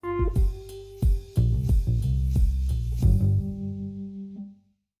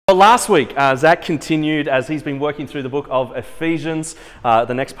last week, Zach continued as he's been working through the book of Ephesians,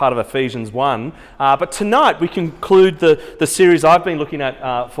 the next part of Ephesians 1. But tonight we conclude the series I've been looking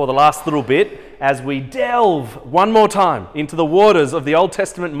at for the last little bit as we delve one more time into the waters of the Old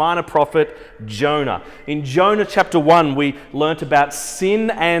Testament minor prophet Jonah. In Jonah chapter 1, we learnt about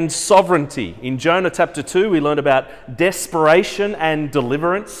sin and sovereignty. In Jonah chapter 2, we learned about desperation and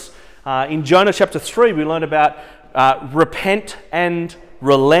deliverance. In Jonah chapter 3, we learned about repent and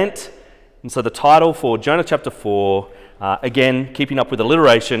relent. And so the title for Jonah chapter 4, again, keeping up with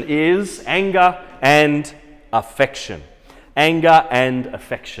alliteration, is Anger and Affection. Anger and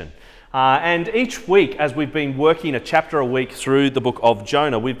Affection. And each week, as we've been working a chapter a week through the book of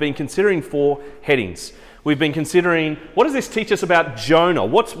Jonah, we've been considering 4 headings. We've been considering, what does this teach us about Jonah?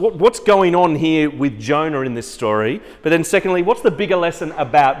 What's going on here with Jonah in this story? But then secondly, what's the bigger lesson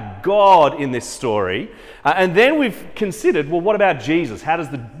about God in this story? And then we've considered, well, what about Jesus? How does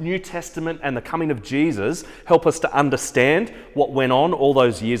the New Testament and the coming of Jesus help us to understand what went on all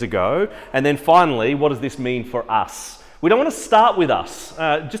those years ago? And then finally, what does this mean for us? We don't want to start with us.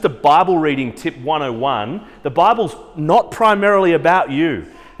 Just a Bible reading tip 101. The Bible's not primarily about you.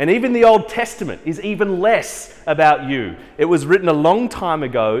 And even the Old Testament is even less about you. It was written a long time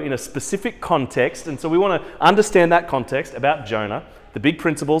ago in a specific context. And so we want to understand that context about Jonah, the big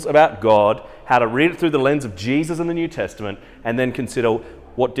principles about God, how to read it through the lens of Jesus in the New Testament, and then consider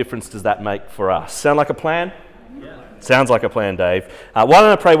what difference does that make for us. Sound like a plan? Yeah. Sounds like a plan, Dave. Why don't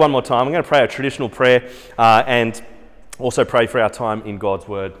I pray one more time? I'm going to pray a traditional prayer and also pray for our time in God's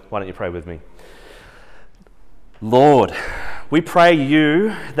Word. Why don't you pray with me? Lord, we pray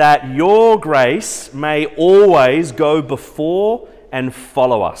you that your grace may always go before and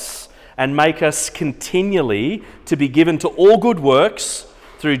follow us and make us continually to be given to all good works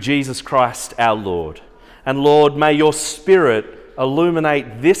through Jesus Christ our Lord. And Lord, may your Spirit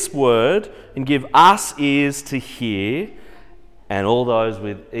illuminate this word and give us ears to hear, and all those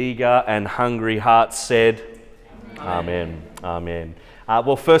with eager and hungry hearts said, Amen. Amen.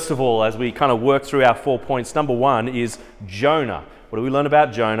 Well, first of all, as we kind of work through our 4 points, number 1 is Jonah. What do we learn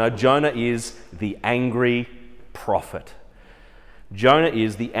about Jonah? Jonah is the angry prophet. Jonah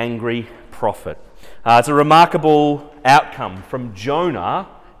is the angry prophet. It's a remarkable outcome from Jonah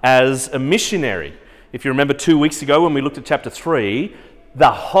as a missionary. If you remember 2 weeks ago when we looked at chapter 3,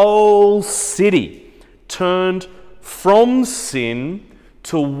 the whole city turned from sin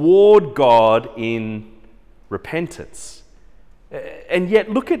toward God in repentance. And yet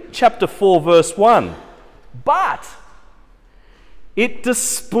look at chapter 4 verse 1. But it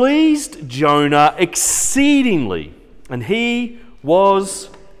displeased Jonah exceedingly, and he was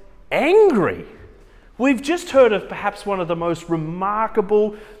angry. We've just heard of perhaps one of the most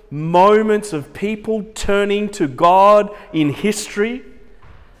remarkable moments of people turning to God in history,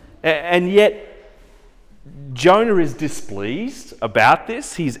 and yet Jonah is displeased about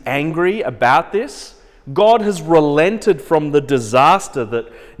this. He's angry about this. God has relented from the disaster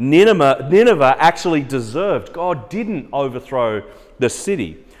that Nineveh actually deserved. God didn't overthrow the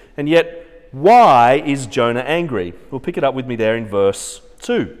city. And yet, why is Jonah angry? Well, pick it up with me there in verse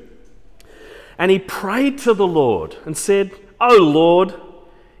 2. And he prayed to the Lord and said, O Lord,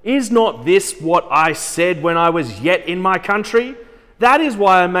 is not this what I said when I was yet in my country? That is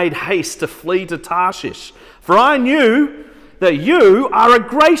why I made haste to flee to Tarshish. For I knew that you are a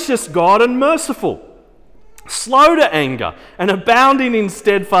gracious God and merciful, slow to anger, and abounding in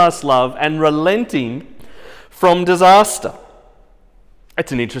steadfast love, and relenting from disaster.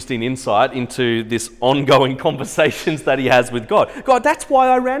 It's an interesting insight into this ongoing conversations that he has with God. God, that's why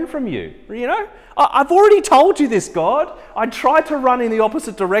I ran from you. You know, I've already told you this, God. I tried to run in the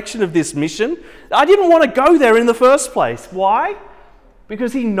opposite direction of this mission. I didn't want to go there in the first place. Why?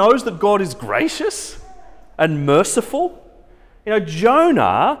 Because he knows that God is gracious and merciful. You know,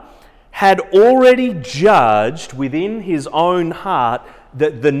 Jonah had already judged within his own heart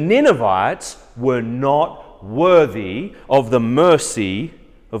that the Ninevites were not worthy of the mercy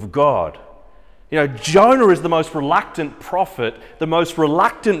of God. You know, Jonah is the most reluctant prophet, the most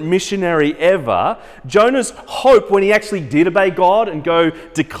reluctant missionary ever. Jonah's hope when he actually did obey God and go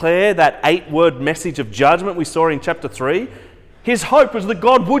declare that 8-word message of judgment we saw in chapter 3, his hope was that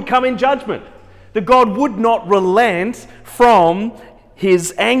God would come in judgment, that God would not relent from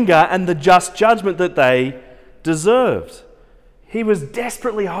his anger and the just judgment that they deserved. He was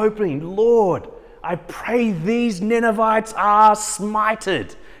desperately hoping, Lord, I pray these Ninevites are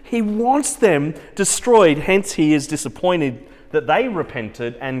smited. He wants them destroyed, hence he is disappointed that they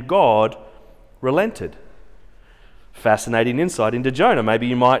repented and God relented. Fascinating insight into Jonah. Maybe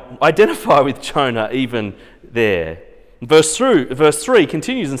you might identify with Jonah even there. Verse 3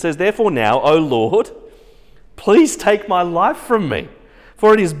 continues and says, "Therefore now, O Lord, please take my life from me,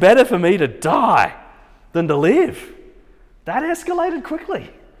 for it is better for me to die than to live." That escalated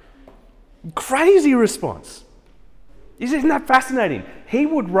quickly. Crazy response. Isn't that fascinating? He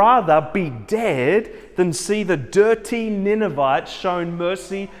would rather be dead than see the dirty Ninevites shown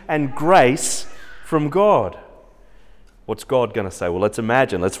mercy and grace from God. What's God going to say? Well, let's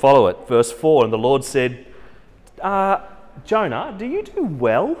imagine. Let's follow it. Verse 4, "And the Lord said, Jonah, do you do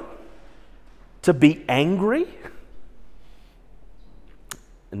well to be angry?"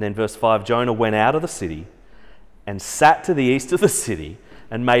 And then verse 5, "Jonah went out of the city and sat to the east of the city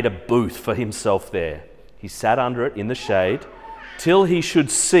and made a booth for himself there. He sat under it in the shade till he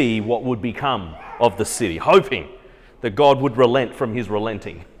should see what would become of the city," hoping that God would relent from his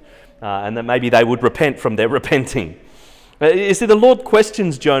relenting and that maybe they would repent from their repenting. You see, the Lord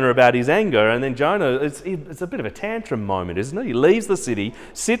questions Jonah about his anger, and then Jonah, it's a bit of a tantrum moment, isn't it? He leaves the city,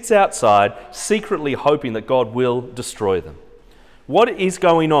 sits outside, secretly hoping that God will destroy them. What is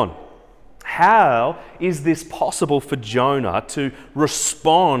going on? How is this possible for Jonah to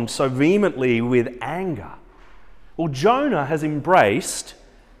respond so vehemently with anger? Well, Jonah has embraced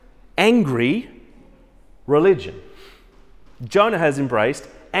angry religion. Jonah has embraced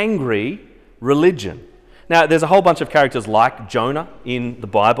angry religion. Now, there's a whole bunch of characters like Jonah in the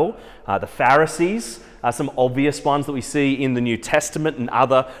Bible. The Pharisees are some obvious ones that we see in the New Testament and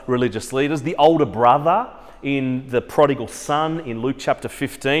other religious leaders. The older brother in the prodigal son in Luke chapter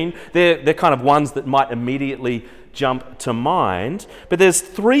 15. They're kind of ones that might immediately jump to mind. But there's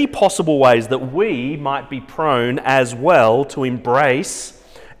three possible ways that we might be prone as well to embrace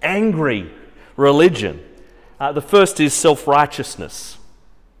angry religion. The first is self-righteousness.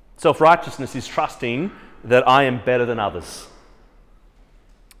 Self-righteousness is trusting that I am better than others.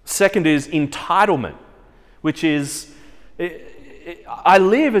 Second is entitlement, which is I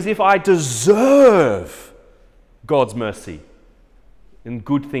live as if I deserve God's mercy and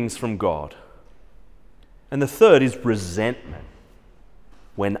good things from God. And the third is resentment,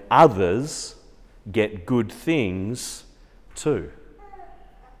 when others get good things too.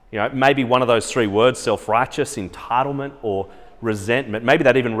 You know, maybe one of those three words, self-righteous, entitlement, or resentment, maybe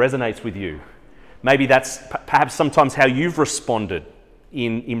that even resonates with you. Maybe that's perhaps sometimes how you've responded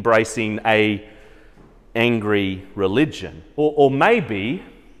in embracing a angry religion. Or maybe,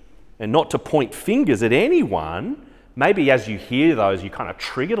 and not to point fingers at anyone, maybe as you hear those, you kind of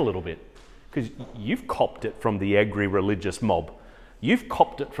triggered a little bit because you've copped it from the angry religious mob. You've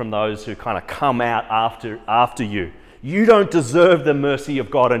copped it from those who kind of come out after you. You don't deserve the mercy of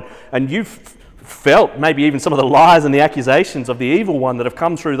God, and you've felt maybe even some of the lies and the accusations of the evil one that have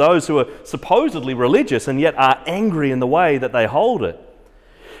come through those who are supposedly religious and yet are angry in the way that they hold it.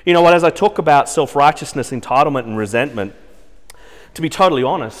 You know what, as I talk about self-righteousness, entitlement and resentment, to be totally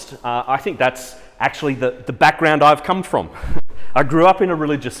honest, I think that's actually the background I've come from. I grew up in a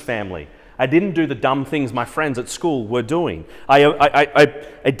religious family. I didn't do the dumb things my friends at school were doing.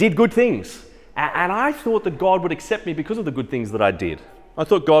 I did good things, and I thought that God would accept me because of the good things that I did. I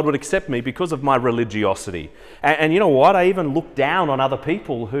thought God would accept me because of my religiosity. And you know what? I even looked down on other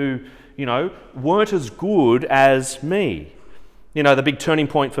people who, you know, weren't as good as me. You know, the big turning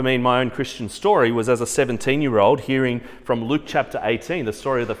point for me in my own Christian story was as a 17-year-old hearing from Luke chapter 18, the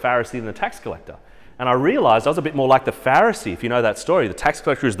story of the Pharisee and the tax collector. And I realized I was a bit more like the Pharisee, if you know that story. The tax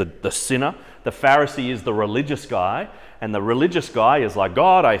collector is the sinner, the Pharisee is the religious guy, and the religious guy is like,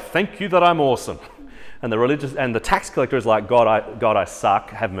 God, I thank you that I'm awesome. And the tax collector is like, God, I suck,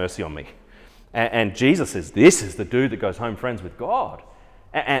 have mercy on me. And Jesus says, this is the dude that goes home friends with God.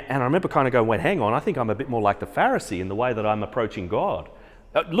 And I remember kind of going, wait, hang on, I think I'm a bit more like the Pharisee in the way that I'm approaching God.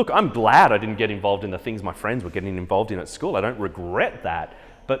 Look, I'm glad I didn't get involved in the things my friends were getting involved in at school. I don't regret that.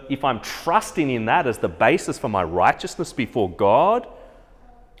 But if I'm trusting in that as the basis for my righteousness before God,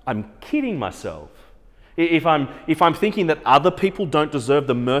 I'm kidding myself. If I'm thinking that other people don't deserve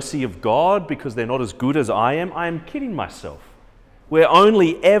the mercy of God because they're not as good as I am kidding myself. We're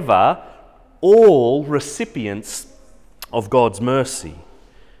only ever all recipients of God's mercy.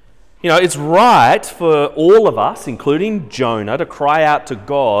 You know, it's right for all of us, including Jonah, to cry out to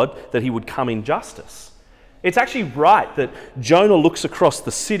God that he would come in justice. It's actually right that Jonah looks across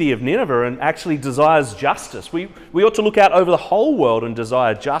the city of Nineveh and actually desires justice. We ought to look out over the whole world and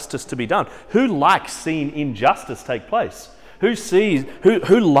desire justice to be done. Who likes seeing injustice take place? Who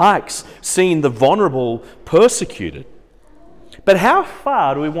likes seeing the vulnerable persecuted? But how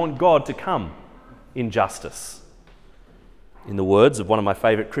far do we want God to come in justice? In the words of one of my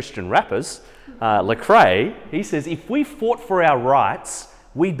favourite Christian rappers, Lecrae, he says, if we fought for our rights,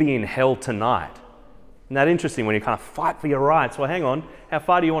 we'd be in hell tonight. Isn't that interesting when you kind of fight for your rights? Well, hang on, how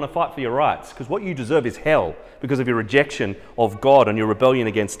far do you want to fight for your rights? Because what you deserve is hell because of your rejection of God and your rebellion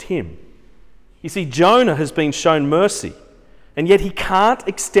against Him. You see, Jonah has been shown mercy, and yet he can't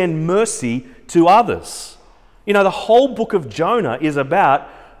extend mercy to others. You know, the whole book of Jonah is about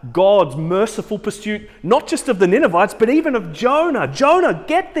God's merciful pursuit, not just of the Ninevites, but even of Jonah. Jonah,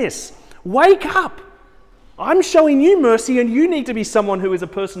 get this. Wake up. I'm showing you mercy, and you need to be someone who is a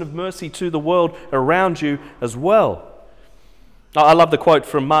person of mercy to the world around you as well. I love the quote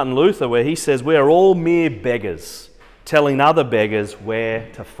from Martin Luther where he says, "We are all mere beggars, telling other beggars where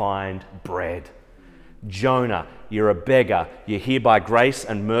to find bread." Jonah, you're a beggar. You're here by grace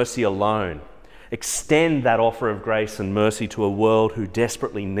and mercy alone. Extend that offer of grace and mercy to a world who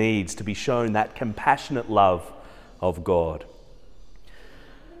desperately needs to be shown that compassionate love of God.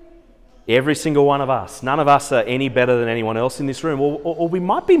 Every single one of us, none of us are any better than anyone else in this room, or we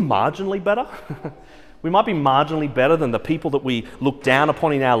might be marginally better. We might be marginally better than the people that we look down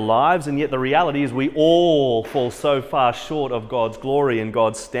upon in our lives, and yet the reality is we all fall so far short of God's glory and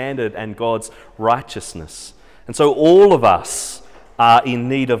God's standard and God's righteousness. And so all of us are in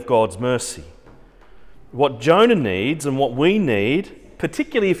need of God's mercy. What Jonah needs and what we need,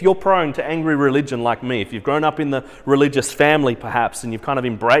 particularly if you're prone to angry religion like me, if you've grown up in the religious family perhaps and you've kind of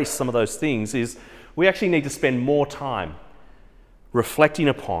embraced some of those things, is we actually need to spend more time reflecting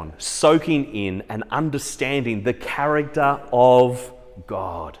upon, soaking in and understanding the character of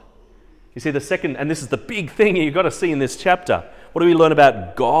God. You see, the second, and this is the big thing you've got to see in this chapter. What do we learn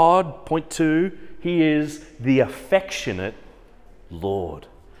about God? Point 2, He is the affectionate Lord.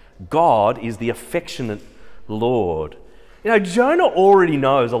 God is the affectionate Lord. You know, Jonah already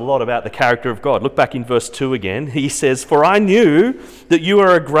knows a lot about the character of God. Look back in verse 2 again. He says, "For I knew that you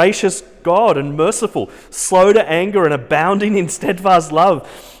are a gracious God and merciful, slow to anger and abounding in steadfast love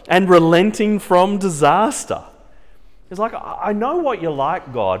and relenting from disaster." It's like, I know what you're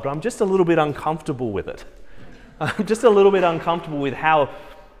like, God, but I'm just a little bit uncomfortable with it. I'm just a little bit uncomfortable with how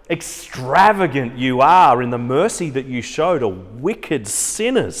extravagant you are in the mercy that you show to wicked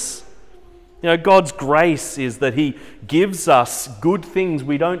sinners. You know, God's grace is that He gives us good things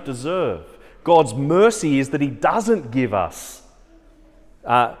we don't deserve. God's mercy is that He doesn't give us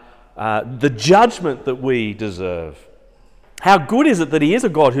the judgment that we deserve. How good is it that He is a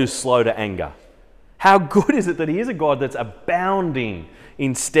God who's slow to anger? How good is it that He is a God that's abounding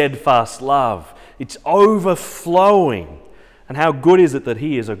in steadfast love? It's overflowing. And how good is it that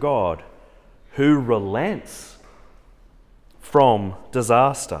He is a God who relents from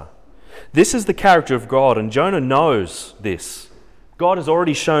disaster? This is the character of God, and Jonah knows this. God has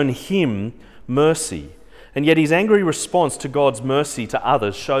already shown him mercy, and yet his angry response to God's mercy to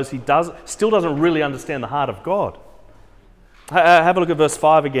others shows he still doesn't really understand the heart of God. Have a look at verse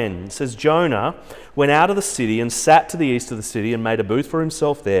 5 again. It says, "Jonah went out of the city and sat to the east of the city and made a booth for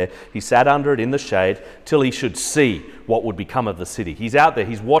himself there. He sat under it in the shade till he should see what would become of the city." He's out there,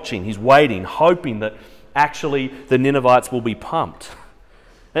 he's watching, he's waiting, hoping that actually the Ninevites will be pumped.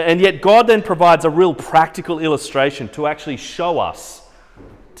 And yet God then provides a real practical illustration to actually show us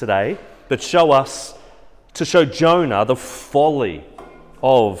today, but to show Jonah the folly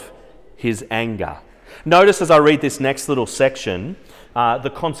of his anger. Notice as I read this next little section,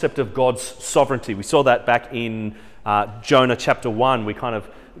 the concept of God's sovereignty. We saw that back in Jonah chapter 1. We kind of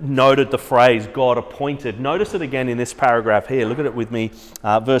noted the phrase God appointed. Notice it again in this paragraph here. Look at it with me.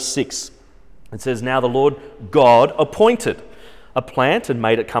 Verse 6. It says, "Now the Lord God appointed a plant and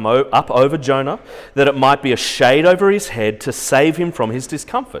made it come up over Jonah, that it might be a shade over his head to save him from his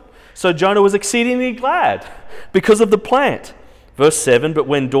discomfort. So Jonah was exceedingly glad because of the plant." Verse 7, "But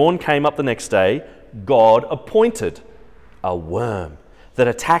when dawn came up the next day, God appointed a worm that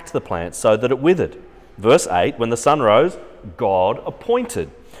attacked the plant so that it withered." Verse 8, "When the sun rose, God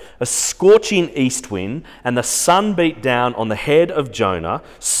appointed a scorching east wind, and the sun beat down on the head of Jonah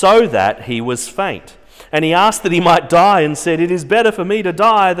so that he was faint. And he asked that he might die and said, 'It is better for me to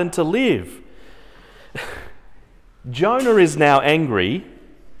die than to live.'" Jonah is now angry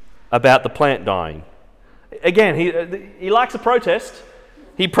about the plant dying. Again, he likes a protest.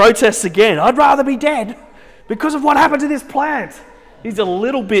 He protests again. "I'd rather be dead because of what happened to this plant." He's a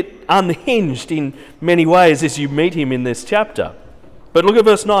little bit unhinged in many ways as you meet him in this chapter. But look at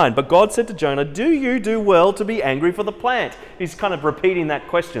verse 9. "But God said to Jonah, 'Do you do well to be angry for the plant?'" He's kind of repeating that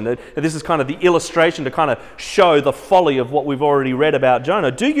question. This is kind of the illustration to kind of show the folly of what we've already read about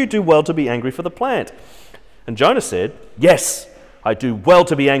Jonah. "Do you do well to be angry for the plant?" And Jonah said, "Yes, I do well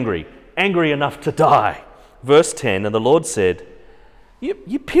to be angry enough to die." Verse 10, "And the Lord said,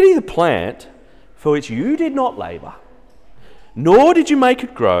 you pity the plant for which you did not labor, nor did you make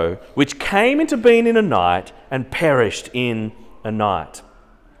it grow, which came into being in a night and perished in a night.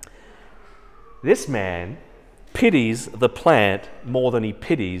 This man pities the plant more than he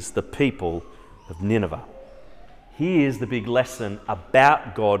pities the people of Nineveh. Here's the big lesson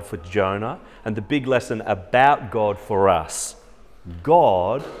about God for Jonah and the big lesson about God for us.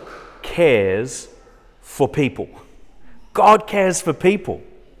 God cares for people. God cares for people.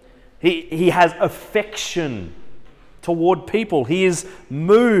 He has affection toward people. He is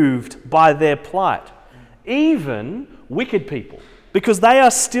moved by their plight. Even wicked people, because they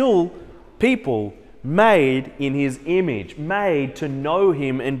are still people made in his image, made to know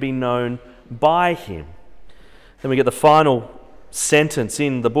him and be known by him. Then we get the final sentence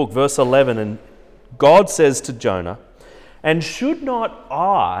in the book, verse 11, and God says to Jonah, "And should not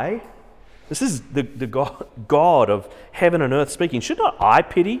I," this is the God of heaven and earth speaking, "should not I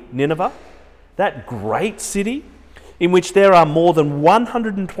pity Nineveh, that great city, in which there are more than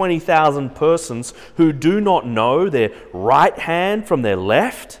 120,000 persons who do not know their right hand from their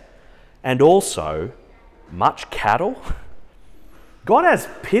left, and also much cattle?" God has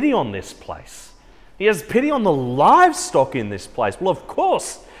pity on this place. He has pity on the livestock in this place. Well, of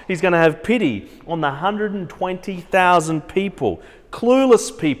course, he's going to have pity on the 120,000 people, clueless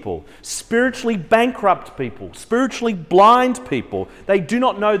people, spiritually bankrupt people, spiritually blind people. They do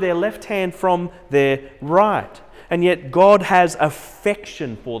not know their left hand from their right. And yet God has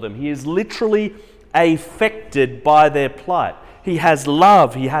affection for them. He is literally affected by their plight. He has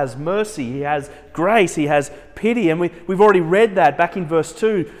love, he has mercy, he has grace, he has pity. And we've already read that back in verse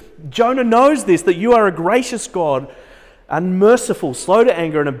 2. Jonah knows this, that you are a gracious God, and merciful, slow to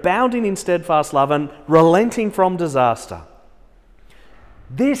anger, and abounding in steadfast love, and relenting from disaster.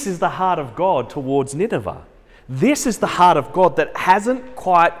 This is the heart of God towards Nineveh. This is the heart of God that hasn't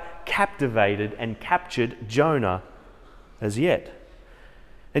quite captivated and captured Jonah as yet.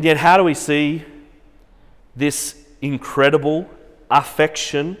 And yet, how do we see this incredible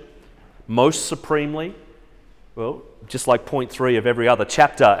affection most supremely? Well, just like point 3 of every other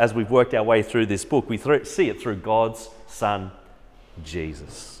chapter as we've worked our way through this book, we see it through God's Son,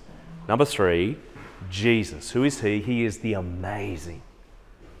 Jesus. Number 3, Jesus. Who is he? He is the amazing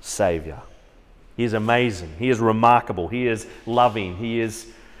Saviour. He is amazing. He is remarkable. He is loving. He is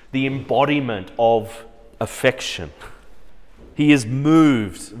the embodiment of affection. He is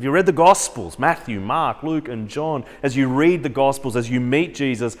moved. Have you read the Gospels? Matthew, Mark, Luke, and John. As you read the Gospels, as you meet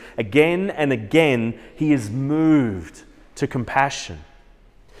Jesus, again and again, he is moved to compassion.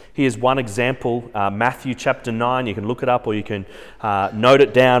 Here's one example, Matthew chapter 9. You can look it up or you can note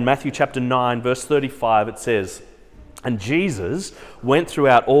it down. Matthew chapter 9, verse 35, it says, "And Jesus went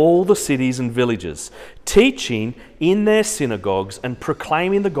throughout all the cities and villages, teaching in their synagogues and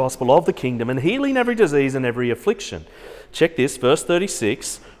proclaiming the gospel of the kingdom and healing every disease and every affliction." Check this, verse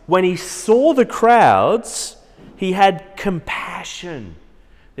 36. "When he saw the crowds, he had compassion."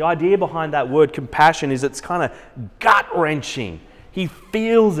 The idea behind that word compassion is it's kind of gut-wrenching. He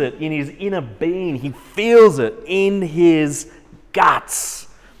feels it in his inner being. He feels it in his guts.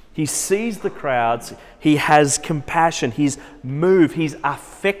 He sees the crowds. He has compassion. He's moved. He's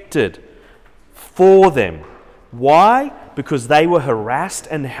affected for them. Why? Because they were harassed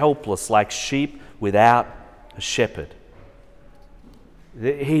and helpless like sheep without a shepherd.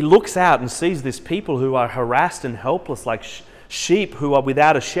 He looks out and sees this people who are harassed and helpless like sheep who are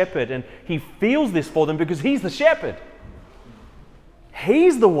without a shepherd, and he feels this for them because he's the shepherd.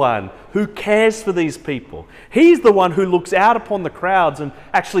 He's the one who cares for these people. He's the one who looks out upon the crowds and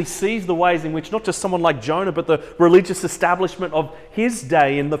actually sees the ways in which not just someone like Jonah, but the religious establishment of his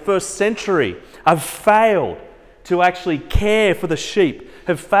day in the first century have failed to actually care for the sheep,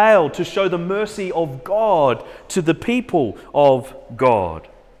 have failed to show the mercy of God to the people of God.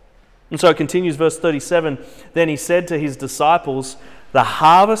 And so it continues, verse 37, "Then he said to his disciples, 'The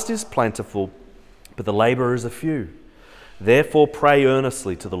harvest is plentiful, but the laborers are few. Therefore pray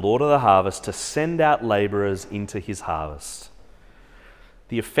earnestly to the Lord of the harvest to send out laborers into his harvest.'"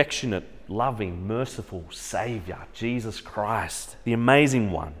 The affectionate, loving, merciful Saviour, Jesus Christ, the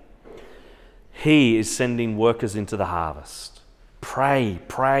amazing one, he is sending workers into the harvest. Pray,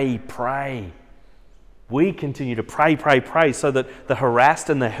 pray, pray. We continue to pray, pray, pray so that the harassed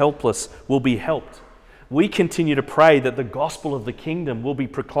and the helpless will be helped. We continue to pray that the gospel of the kingdom will be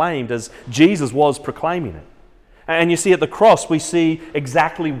proclaimed as Jesus was proclaiming it. And you see at the cross, we see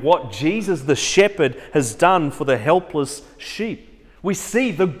exactly what Jesus, the shepherd, has done for the helpless sheep. We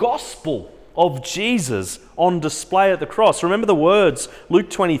see the gospel of Jesus on display at the cross. Remember the words, Luke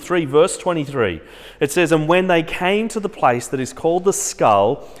 23, verse 23. It says, "And when they came to the place that is called the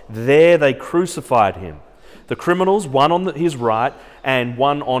Skull, there they crucified him, the criminals, one on his right and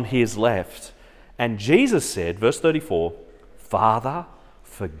one on his left. And Jesus said, verse 34, "Father,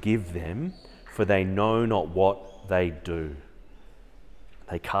 forgive them, for they know not what they do."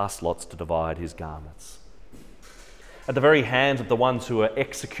 They cast lots to divide his garments. At the very hands of the ones who are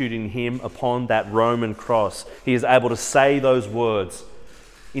executing him upon that Roman cross, he is able to say those words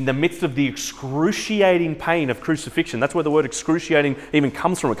in the midst of the excruciating pain of crucifixion. That's where the word excruciating even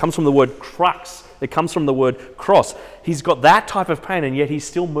comes from. It comes from the word crux. It comes from the word cross. He's got that type of pain, and yet he's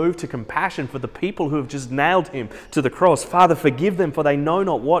still moved to compassion for the people who have just nailed him to the cross. "Father, forgive them, for they know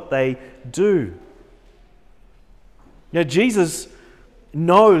not what they do." Now, Jesus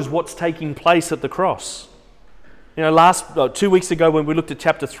knows what's taking place at the cross. 2 weeks ago when we looked at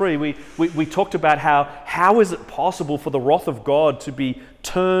chapter 3, we talked about how is it possible for the wrath of God to be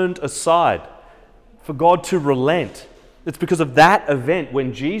turned aside, for God to relent. It's because of that event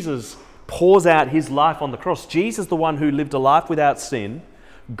when Jesus pours out his life on the cross. Jesus, the one who lived a life without sin,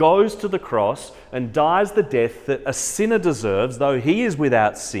 goes to the cross and dies the death that a sinner deserves, though he is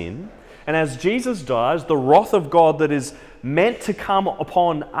without sin. And as Jesus dies, the wrath of God that is meant to come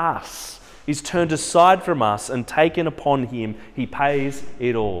upon us is turned aside from us and taken upon him. He pays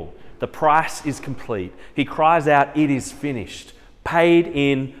it all. The price is complete. He cries out, "It is finished," paid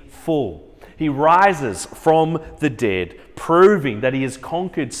in full. He rises from the dead, proving that he has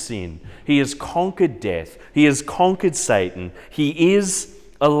conquered sin. He has conquered death. He has conquered Satan. He is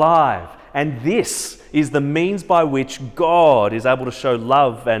alive. And this is the means by which God is able to show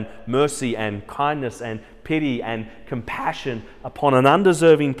love and mercy and kindness and pity and compassion upon an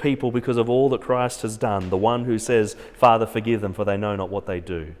undeserving people because of all that Christ has done. The one who says, "Father, forgive them, for they know not what they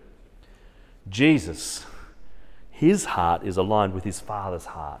do." Jesus, his heart is aligned with his Father's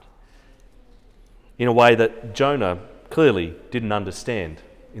heart in a way that Jonah clearly didn't understand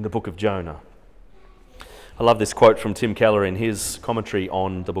in the book of Jonah. I love this quote from Tim Keller in his commentary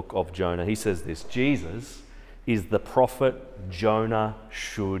on the book of Jonah. He says this: "Jesus is the prophet Jonah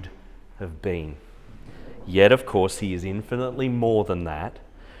should have been. Yet, of course, he is infinitely more than that.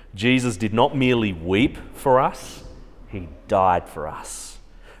 Jesus did not merely weep for us, he died for us.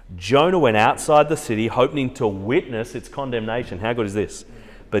 Jonah went outside the city hoping to witness its condemnation." How good is this?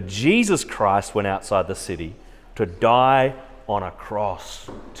 "But Jesus Christ went outside the city to die on a cross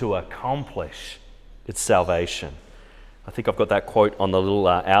to accomplish its salvation." I think I've got that quote on the little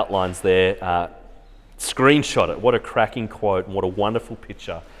outlines there. Screenshot it. What a cracking quote, and what a wonderful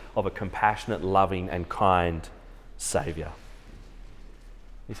picture of a compassionate, loving and kind Saviour.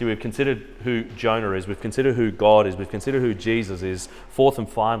 You see, we've considered who Jonah is, we've considered who God is, we've considered who Jesus is. Fourth and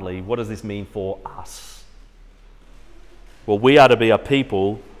finally, what does this mean for us? Well, we are to be a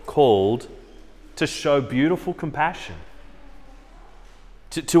people called to show beautiful compassion,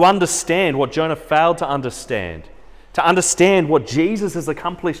 to understand what Jonah failed to understand what Jesus has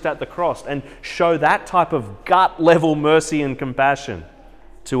accomplished at the cross, and show that type of gut-level mercy and compassion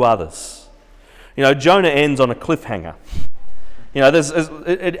to others. Jonah ends on a cliffhanger.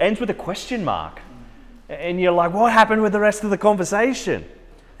 It ends with a question mark. And you're like, what happened with the rest of the conversation?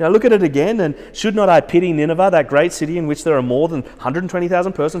 Look at it again. "And should not I pity Nineveh, that great city in which there are more than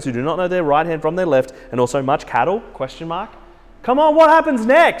 120,000 persons who do not know their right hand from their left, and also much cattle?" Question mark. Come on, what happens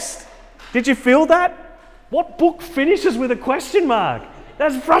next? Did you feel that? What book finishes with a question mark?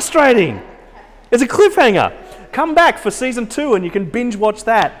 That's frustrating. It's a cliffhanger. Come back for season 2 and you can binge watch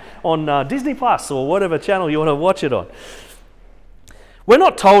that on Disney Plus or whatever channel you want to watch it on. We're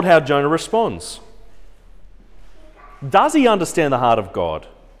not told how Jonah responds. Does he understand the heart of God?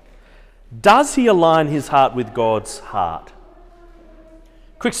 Does he align his heart with God's heart?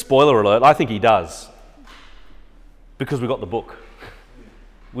 Quick spoiler alert, I think he does. Because we got the book.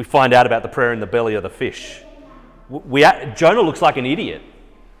 We find out about the prayer in the belly of the fish. Jonah looks like an idiot.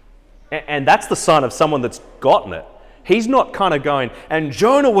 And that's the sign of someone that's gotten it. He's not kind of going, "And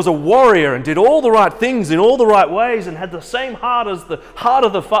Jonah was a warrior and did all the right things in all the right ways and had the same heart as the heart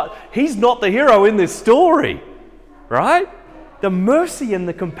of the Father." He's not the hero in this story, right? The mercy and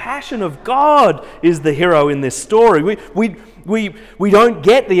the compassion of God is the hero in this story. We don't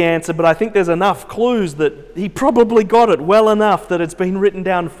get the answer, but I think there's enough clues that he probably got it well enough that it's been written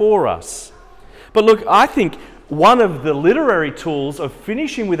down for us. But look, I think one of the literary tools of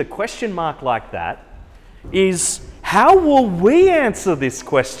finishing with a question mark like that is, how will we answer this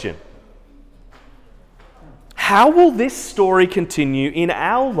question? How will this story continue in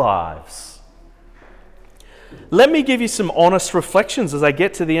our lives? Let me give you some honest reflections as I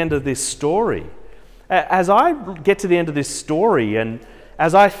get to the end of this story. As I get to the end of this story, and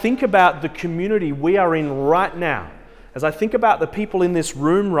as I think about the community we are in right now, as I think about the people in this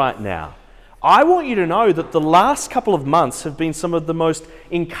room right now, I want you to know that the last couple of months have been some of the most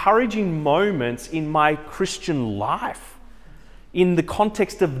encouraging moments in my Christian life, in the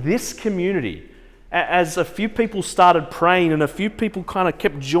context of this community. As a few people started praying and a few people kind of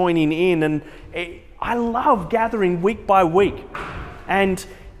kept joining in, and I love gathering week by week. And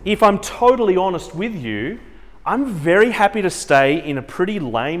if I'm totally honest with you, I'm very happy to stay in a pretty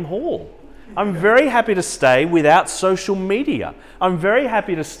lame hall. I'm very happy to stay without social media. I'm very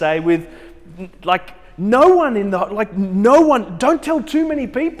happy to stay with no one, don't tell too many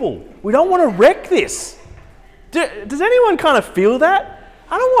people. We don't want to wreck this. Does anyone kind of feel that?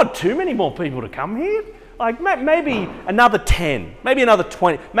 I don't want too many more people to come here. Like maybe another 10, maybe another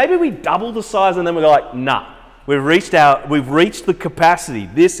 20. Maybe we double the size and then we go like, nah, we've reached the capacity.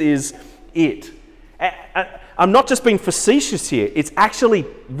 This is it. I'm not just being facetious here. It's actually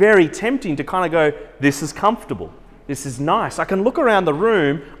very tempting to kind of go, this is comfortable. This is nice. I can look around the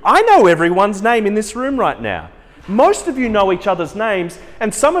room. I know everyone's name in this room right now. Most of you know each other's names,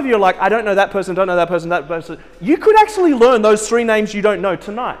 and some of you are like, I don't know that person, don't know that person, that person. You could actually learn those 3 names you don't know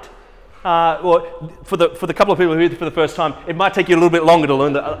tonight. Or for the couple of people who are here for the first time, it might take you a little bit longer to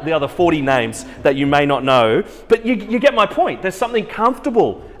learn the other 40 names that you may not know. But you get my point. There's something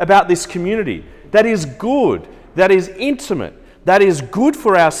comfortable about this community that is good, that is intimate, that is good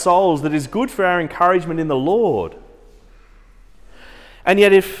for our souls, that is good for our encouragement in the Lord. And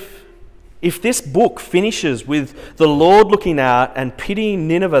yet if this book finishes with the Lord looking out and pitying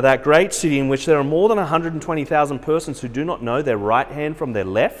Nineveh, that great city in which there are more than 120,000 persons who do not know their right hand from their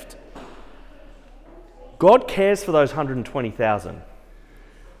left, God cares for those 120,000.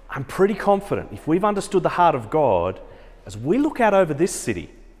 I'm pretty confident if we've understood the heart of God, as we look out over this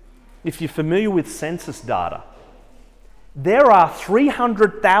city, if you're familiar with census data, there are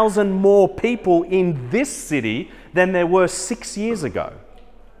 300,000 more people in this city than there were 6 years ago.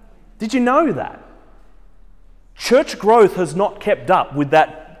 Did you know that? Church growth has not kept up with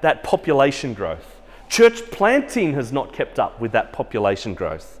that population growth. Church planting has not kept up with that population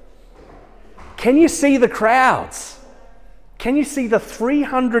growth. Can you see the crowds? Can you see the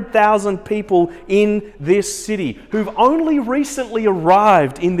 300,000 people in this city who've only recently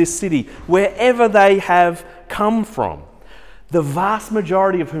arrived in this city, wherever they have come from? The vast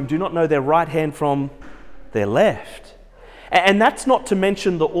majority of whom do not know their right hand from their left. And that's not to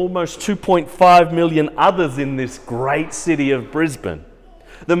mention the almost 2.5 million others in this great city of Brisbane,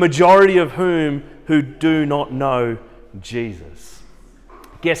 the majority of whom who do not know Jesus.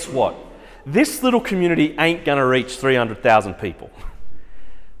 Guess what? This little community ain't going to reach 300,000 people,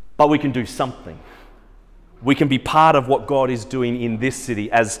 but we can do something. We can be part of what God is doing in this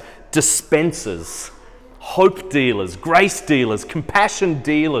city as dispensers, hope dealers, grace dealers, compassion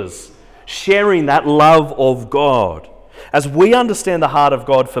dealers, sharing that love of God. As we understand the heart of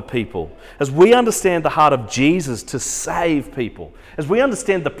God for people, as we understand the heart of Jesus to save people, as we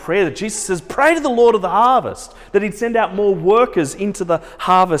understand the prayer that Jesus says, pray to the Lord of the harvest, that he'd send out more workers into the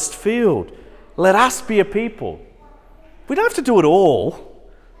harvest field. Let us be a people. We don't have to do it all,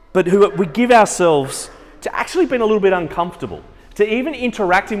 but we give ourselves to actually being a little bit uncomfortable, to even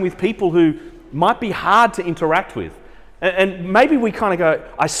interacting with people who might be hard to interact with. And maybe we kind of go,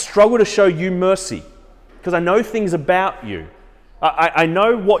 I struggle to show you mercy because I know things about you. I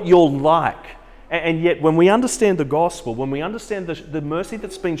know what you're like. And yet when we understand the gospel, when we understand the mercy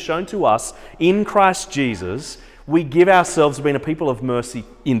that's been shown to us in Christ Jesus, we give ourselves to being a people of mercy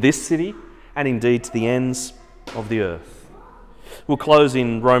in this city and indeed to the ends of the earth. We'll close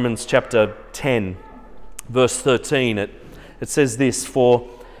in Romans chapter 10, verse 13. It says this, for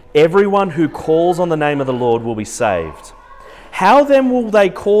everyone who calls on the name of the Lord will be saved. How then will they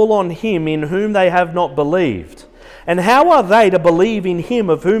call on him in whom they have not believed? And how are they to believe in him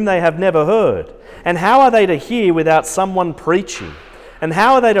of whom they have never heard? And how are they to hear without someone preaching? And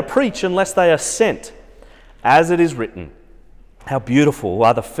how are they to preach unless they are sent? As it is written, how beautiful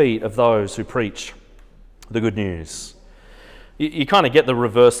are the feet of those who preach the good news. You kind of get the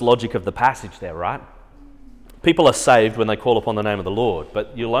reverse logic of the passage there, right? People are saved when they call upon the name of the Lord,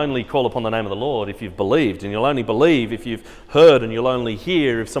 but you'll only call upon the name of the Lord if you've believed, and you'll only believe if you've heard, and you'll only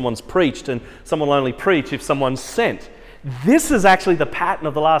hear if someone's preached, and someone will only preach if someone's sent. This is actually the pattern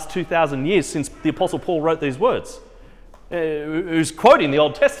of the last 2,000 years since the Apostle Paul wrote these words. Who's quoting the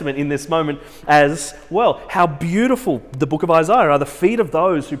Old Testament in this moment as well. How beautiful, the book of Isaiah, are the feet of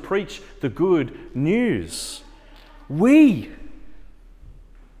those who preach the good news. We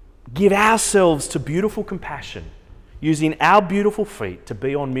give ourselves to beautiful compassion, using our beautiful feet to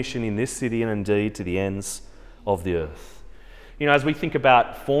be on mission in this city and indeed to the ends of the earth. You know, as we think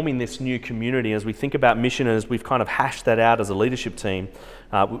about forming this new community, as we think about mission, and as we've kind of hashed that out as a leadership team,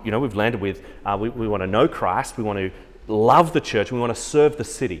 we've landed with, we want to know Christ, we want to love the church, we want to serve the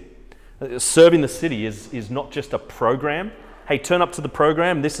city. Serving the city is not just a program. Hey, turn up to the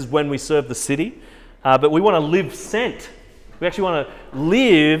program, this is when we serve the city. But we want to live sent. We actually want to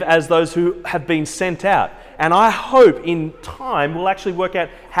live as those who have been sent out. And I hope in time we'll actually work out,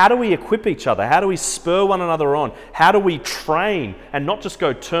 how do we equip each other? How do we spur one another on? How do we train and not just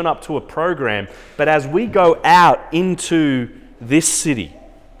go turn up to a program, but as we go out into this city,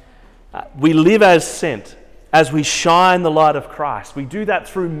 we live as sent, as we shine the light of Christ. We do that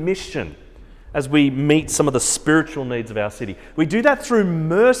through mission as we meet some of the spiritual needs of our city. We do that through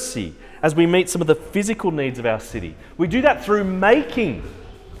mercy as we meet some of the physical needs of our city. We do that through making,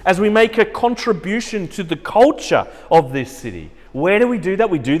 as we make a contribution to the culture of this city. Where do we do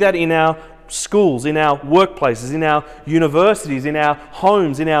that? We do that in our schools, in our workplaces, in our universities, in our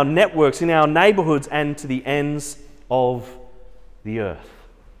homes, in our networks, in our neighborhoods, and to the ends of the earth.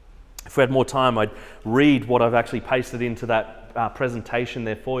 If we had more time, I'd read what I've actually pasted into that presentation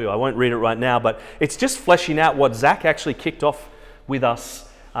there for you. I won't read it right now, but it's just fleshing out what Zach actually kicked off with us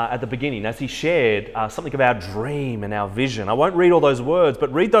at the beginning as he shared something of our dream and our vision. I won't read all those words,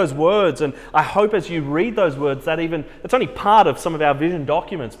 but read those words, and I hope as you read those words it's only part of some of our vision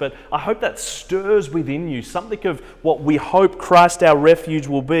documents, but I hope that stirs within you something of what we hope Christ our refuge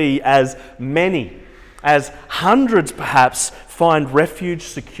will be, as many, as hundreds perhaps, find refuge,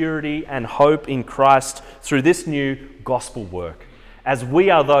 security and hope in Christ through this new gospel work, as we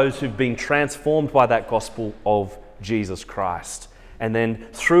are those who've been transformed by that gospel of Jesus Christ. And then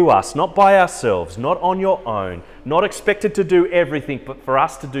through us, not by ourselves, not on your own, not expected to do everything, but for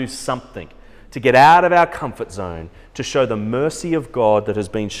us to do something, to get out of our comfort zone, to show the mercy of God that has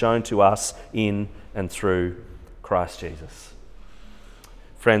been shown to us in and through Christ Jesus.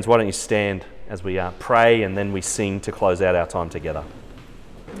 Friends, why don't you stand as we pray and then we sing to close out our time together.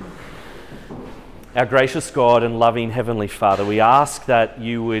 Our gracious God and loving Heavenly Father, we ask that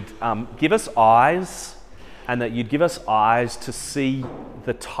you would give us eyes, and that you'd give us eyes to see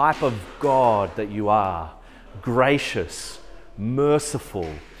the type of God that you are. Gracious, merciful,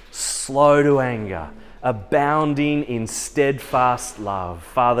 slow to anger, abounding in steadfast love.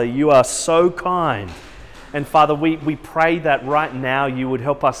 Father, you are so kind. And Father, we pray that right now you would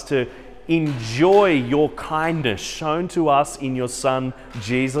help us to enjoy your kindness shown to us in your Son,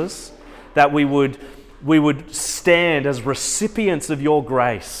 Jesus, that we would stand as recipients of your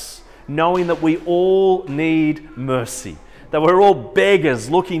grace, knowing that we all need mercy, that we're all beggars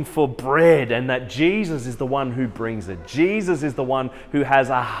looking for bread, and that Jesus is the one who brings it. Jesus is the one who has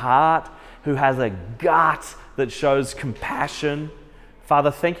a heart, who has a gut that shows compassion.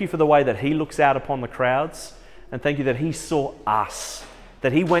 Father, thank you for the way that he looks out upon the crowds, and thank you that he saw us,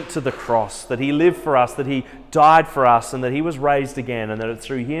 that he went to the cross, that he lived for us, that he died for us, and that he was raised again, and that it's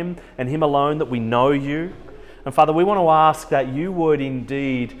through him and him alone that we know you. And Father, we want to ask that you would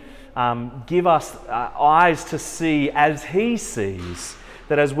indeed give us eyes to see as he sees,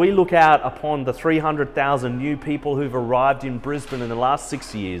 that as we look out upon the 300,000 new people who've arrived in Brisbane in the last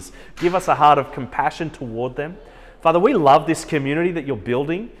 6 years, give us a heart of compassion toward them. Father, we love this community that you're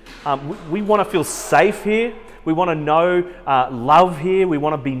building. We want to feel safe here. We want to know love here. We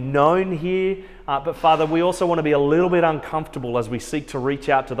want to be known here. But Father, we also want to be a little bit uncomfortable as we seek to reach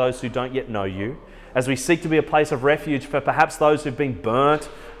out to those who don't yet know you, as we seek to be a place of refuge for perhaps those who've been burnt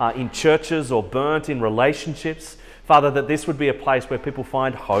in churches or burnt in relationships. Father, that this would be a place where people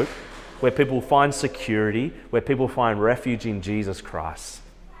find hope, where people find security, where people find refuge in Jesus Christ.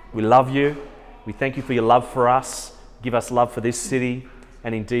 We love you. We thank you for your love for us. Give us love for this city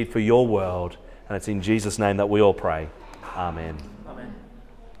and indeed for your world. And it's in Jesus' name that we all pray. Amen.